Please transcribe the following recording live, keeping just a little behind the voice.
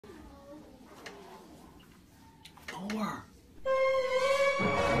door.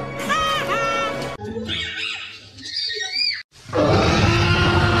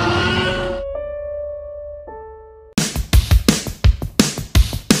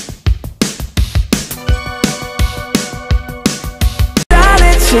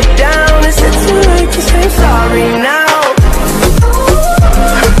 Sit down, is it too late to say sorry now?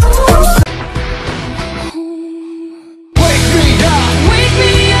 Wake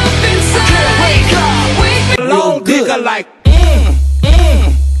me up inside. Wake up. Long digger like.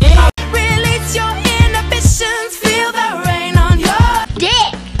 Release your inhibitions, feel the rain on your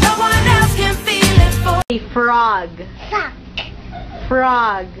dick. No one else can feel it for A frog. Fuck.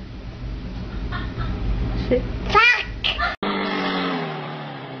 Frog. Fuck.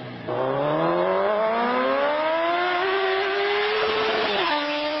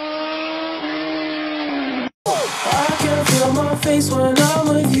 I can feel my face when I'm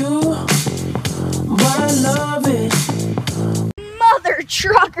with you, but I love it. Mother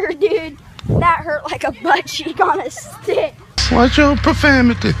trucker, dude. That hurt like a butt cheek on a stick. Watch your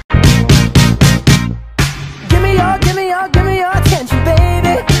profanity. Give me your attention,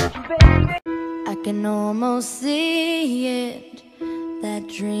 baby. I can almost see it, that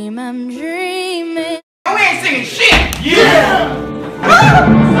dream I'm dreaming. I ain't singing shit. Yeah.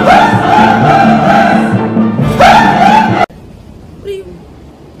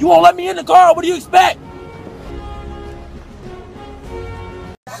 You won't let me in the car, what do you expect?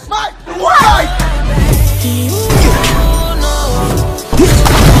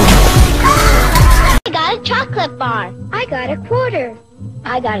 I got a chocolate bar. I got a quarter.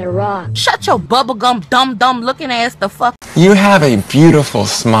 I got a rock. Shut your bubblegum dumb looking ass the fuck. You have a beautiful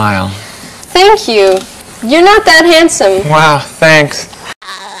smile. Thank you. You're not that handsome. Wow, thanks.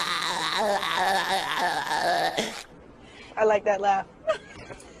 I like that laugh.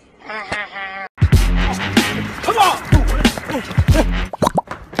 Come on.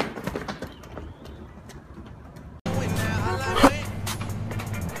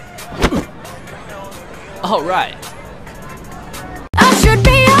 All right. I should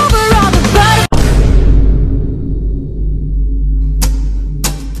be over all the butter.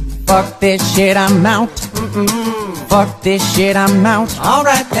 Fuck this shit, I'm out. Fuck this shit, I'm out.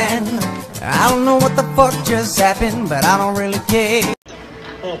 Alright then. I don't know what the fuck just happened, but I don't really care.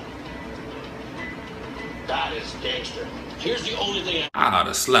 That is gangster. Here's the only thing I ought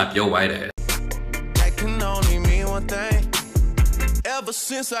to slap your white ass. That can only mean one thing. Ever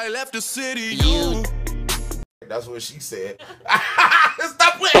since I left the city, you. That's what she said.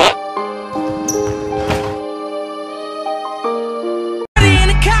 Stop with In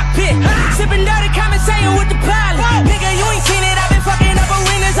the cockpit, sipping dirty conversation with the pilot. Nigga, you ain't seen it. I've been fucking up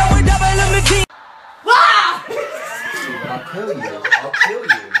arenas over double McGee. I'll kill you. I'll kill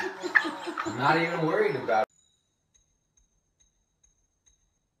you. I'm not even worried about it.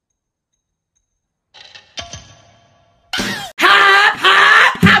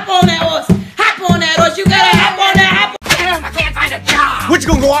 Hop on that horse. Hop on that horse. You gotta hop on that. Hop on. Damn, I can't find a job. What, you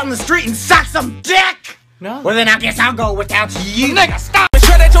gonna go out in the street and suck some dick? No. Well then I guess I'll go without you. Nigga, stop.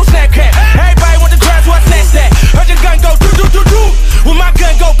 Shred at your snack cat. Everybody want to grab, so I snatch that. Heard your gun go do. When my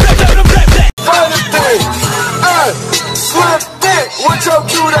gun go blah. Hey, flip dick. What you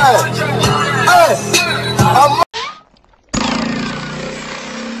do that? Hey, I'm.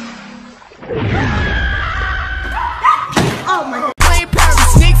 Oh my God. Plain pair of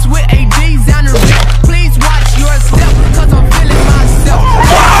sneaks with a designer. Please watch your step, cause I'm feeling myself.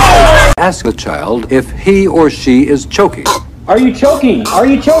 Ask the child if he or she is choking. Are you choking? Are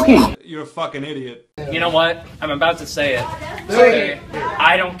you choking? You're a fucking idiot. You know what? I'm about to say it. Okay.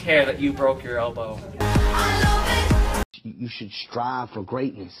 I don't care that you broke your elbow. You should strive for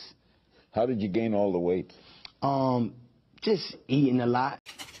greatness. How did you gain all the weight? Just eating a lot.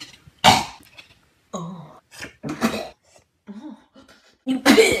 You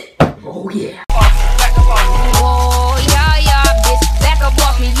pit. Oh yeah. Oh, yeah, bitch. Back up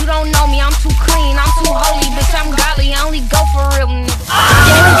off me. You don't know me. I'm too clean. I'm too holy, bitch. I'm godly. I only go for real niggas.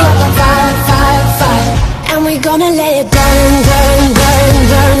 Fire. And we gonna let it burn.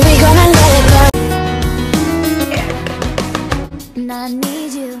 We gonna let it burn. And I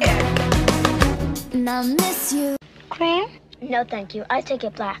need you. And I miss you. Cream? No, thank you. I take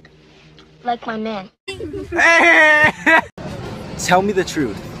it black. Like my man. Tell me the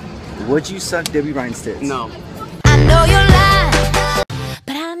truth. Would you suck Debbie Ryan's tits? No. I know you're lying,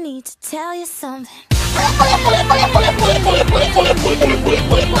 but I need to tell you something.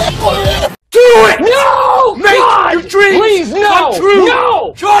 Do it! No! Make God, your dreams please, no! come true!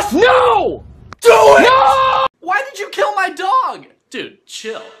 No! Just no! do it! No! Why did you kill my dog? Dude,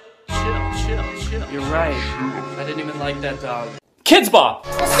 chill. You're right. I didn't even like that dog. Kids Bop!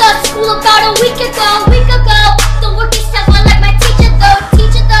 I started school about a week ago. The work is tough, I like my teacher though.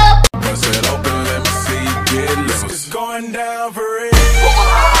 I said, open, let me see you get loose. It's going down for real.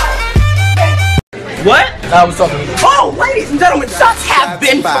 What? I was talking to you. Oh, ladies and gentlemen, shots have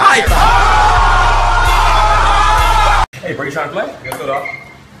been fired. Hey, bro, you trying to play? Guess what, dog?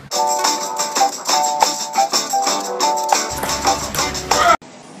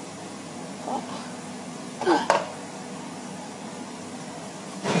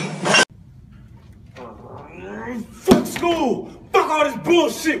 Fuck school! Fuck all this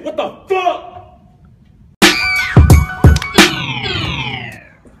bullshit! What the fuck?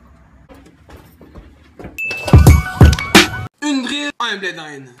 I'm dead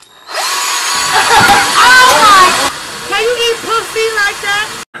dying. Can you eat pussy like that?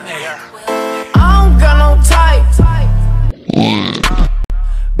 I don't got no type.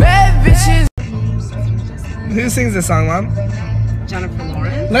 Bad bitches. Who sings this song, Mom? Jennifer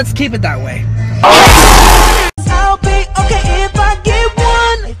Lawrence. Let's keep it that way. I'll be okay if I get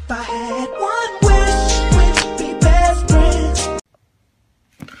one. If I had one wish, we'd be best friends.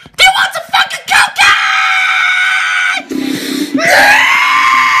 They want some fucking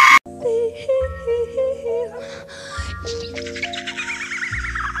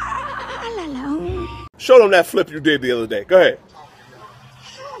Show them that flip you did the other day. Go ahead.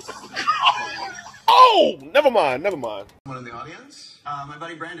 Oh, never mind. One in the audience? My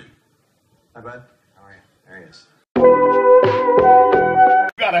buddy Brandon. Hi, bud. How are you? There he is. You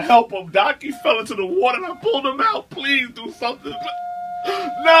gotta help him, Doc. He fell into the water and I pulled him out. Please do something.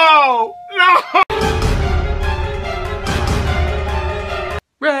 No!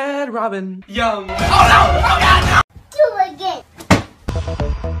 Red Robin. Young. Oh no! Oh god, no! Do it again.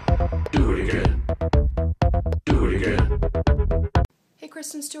 Do it again. Do it again. Hey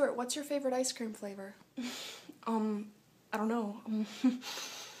Kristen Stewart, what's your favorite ice cream flavor? I don't know.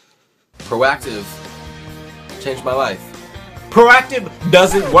 Proactive changed my life. Proactive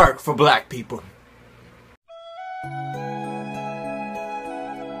doesn't work for black people.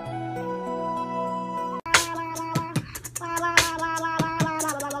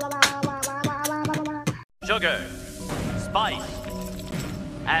 Sugar, spice,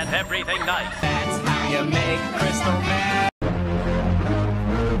 and everything nice. That's how you make Crystal mad.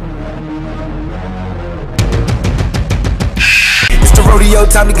 It's the rodeo,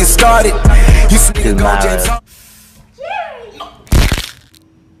 time to get started. You see niggas call James.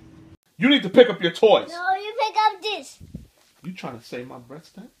 You need to pick up your toys. No, you pick up this. You trying to save my breath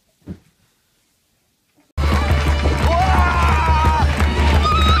stank?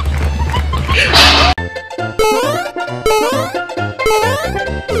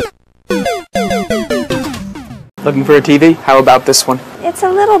 Looking for a TV? How about this one? It's a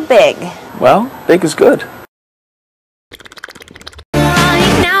little big. Well, big is good.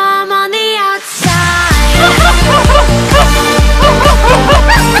 Now I'm on the outside.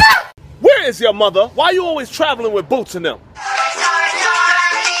 Where is your mother? Why are you always traveling with boots in them?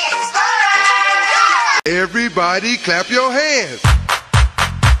 Everybody clap your hands.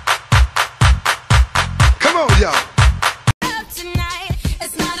 Come on, y'all.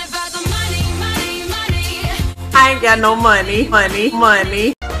 I ain't got no money.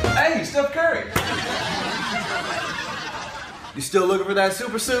 Hey, Steph Curry. You still looking for that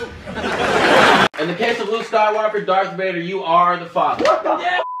super suit? In the case of Luke Skywalker, Darth Vader, you are the father. What the?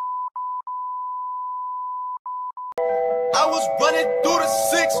 Yeah. I was running through the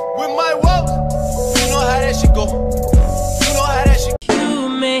 6 with my woes. You know how that shit go. You know how that shit go. You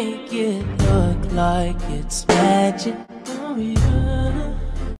make it look like it's magic. Oh, yeah.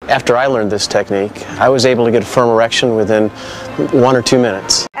 After I learned this technique, I was able to get a firm erection within 1 or 2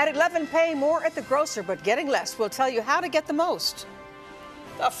 minutes. At 11, pay more at the grocer, but getting less will tell you how to get the most.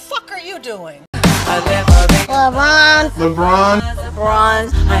 The fuck are you doing?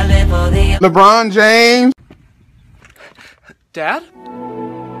 LeBron James. Dad?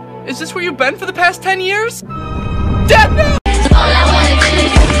 Is this where you've been for the past 10 years? Dad, no!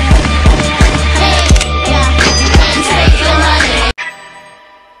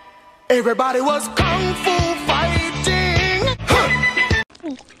 Everybody was kung fu fighting.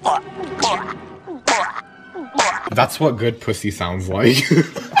 That's what good pussy sounds like.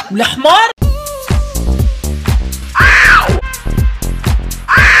 Lahmar?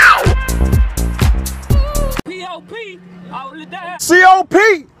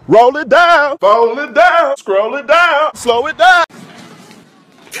 C.O.P. Roll it down, fold it down, scroll it down, slow it down.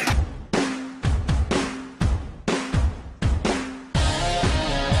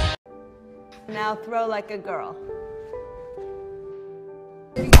 Now throw like a girl.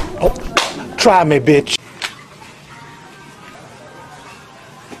 Oh, Try me, bitch.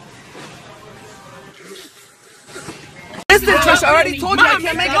 Listen, Trish, I already told you I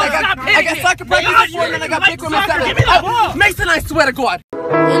can't make it. I got soccer practice this morning and I got pick with my 7. Mason, I swear to God.